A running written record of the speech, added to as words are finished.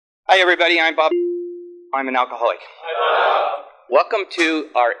Hi everybody, I'm Bob. I'm an alcoholic. Welcome to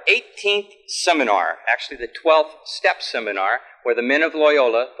our 18th seminar, actually the 12th step seminar, where the men of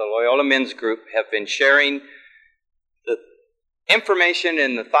Loyola, the Loyola Men's Group, have been sharing the information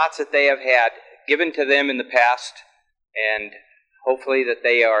and the thoughts that they have had given to them in the past, and hopefully that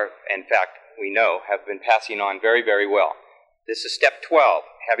they are, in fact, we know, have been passing on very, very well. This is step 12.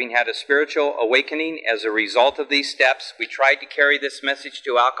 Having had a spiritual awakening as a result of these steps, we tried to carry this message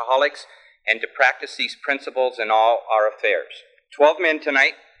to alcoholics and to practice these principles in all our affairs. 12 men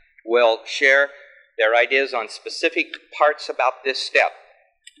tonight will share their ideas on specific parts about this step.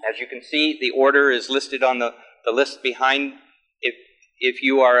 As you can see, the order is listed on the list behind. If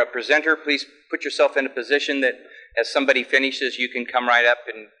you are a presenter, please put yourself in a position that as somebody finishes, you can come right up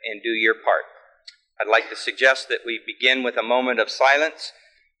and do your part. I'd like to suggest that we begin with a moment of silence.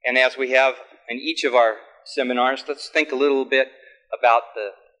 And as we have in each of our seminars, let's think a little bit about the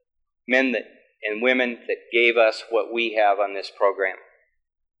men and women that gave us what we have on this program.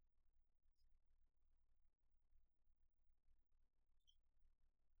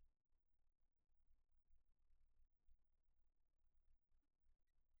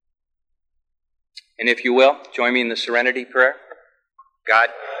 And if you will, join me in the serenity prayer. God,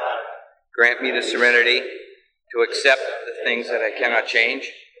 grant me the serenity to accept the things that I cannot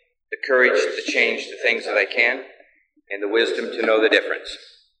change, the courage to change the things that I can, and the wisdom to know the difference.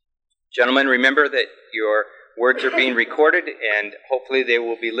 Gentlemen, remember that your words are being recorded, and hopefully they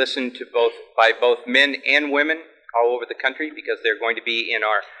will be listened to by both men and women all over the country, because they're going to be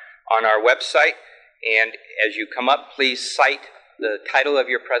on our website. And as you come up, please cite the title of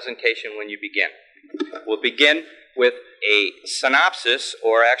your presentation when you begin. We'll begin with a synopsis,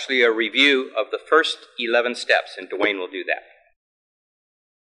 or actually a review of the first 11 steps, and Dwayne will do that.